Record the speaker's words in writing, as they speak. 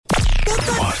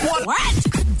What?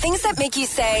 Things that make you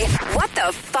say, what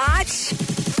the fotch?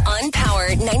 On Power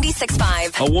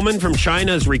 96.5. A woman from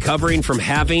China is recovering from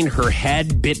having her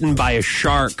head bitten by a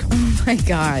shark. Oh, my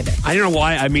God. I don't know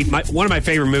why. I mean, one of my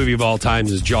favorite movies of all time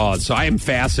is Jaws, so I am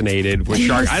fascinated with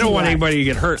sharks. I don't want anybody to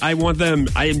get hurt. I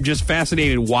am just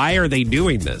fascinated. Why are they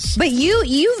doing this? But you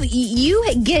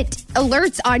get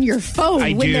alerts on your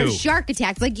phone when there's shark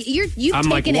attacks. Like, I'm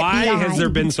like, taken why it beyond. has there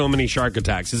been so many shark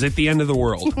attacks? Is it the end of the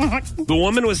world? The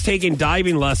woman was taking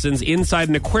diving lessons inside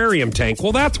an aquarium tank.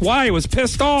 Well, that's why I was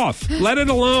pissed off. Let it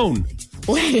alone.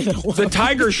 The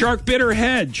tiger shark bit her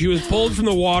head. She was pulled from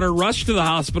the water, rushed to the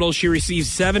hospital. She received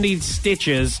 70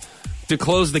 stitches to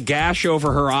close the gash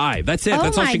over her eye. That's it.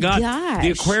 That's all she got. Gosh.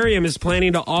 The aquarium is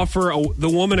planning to offer the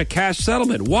woman a cash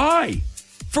settlement. Why?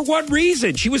 For what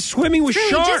reason? She was swimming with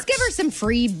sharks. Just give her some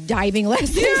free diving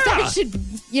lessons. Yeah. That should,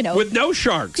 With no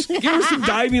sharks. Give her some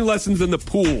diving lessons in the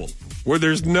pool where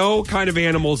there's no kind of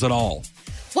animals at all.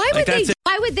 Why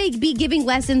would they be giving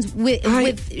lessons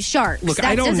with sharks? Look,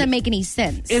 that doesn't make any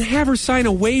sense. And have her sign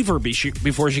a waiver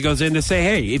before she goes in to say,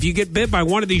 hey, if you get bit by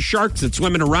one of these sharks that's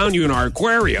swimming around you in our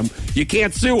aquarium, you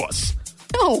can't sue us.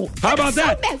 No. How about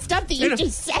that? So messed up that you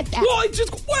just said that. What? So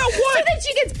that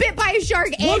she gets bit by a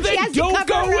shark and she has to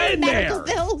cover her medical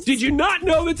bills. Did you not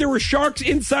know that there were sharks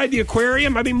inside the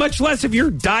aquarium? I mean, much less if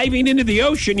you're diving into the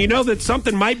ocean, you know that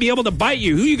something might be able to bite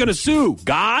you. Who are you going to sue?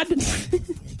 God?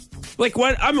 Like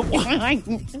what?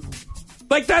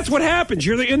 Like that's what happens.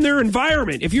 You're in their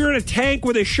environment. If you're in a tank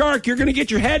with a shark, you're going to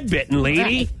get your head bitten,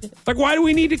 lady. Like why do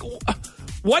we need to?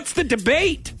 What's the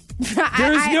debate?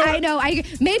 I know.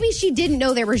 Maybe she didn't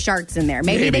know there were sharks in there.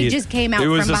 Maybe they just came out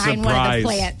from behind one of the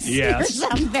plants or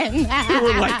something. We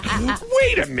were like,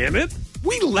 wait a minute.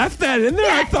 We left that in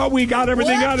there? I thought we got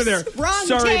everything out of there.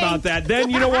 Sorry about that.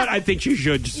 Then, you know what? I think she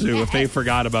should sue if they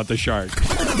forgot about the shark.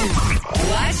 What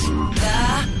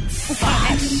the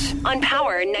fudge? On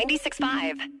Power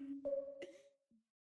 96.5.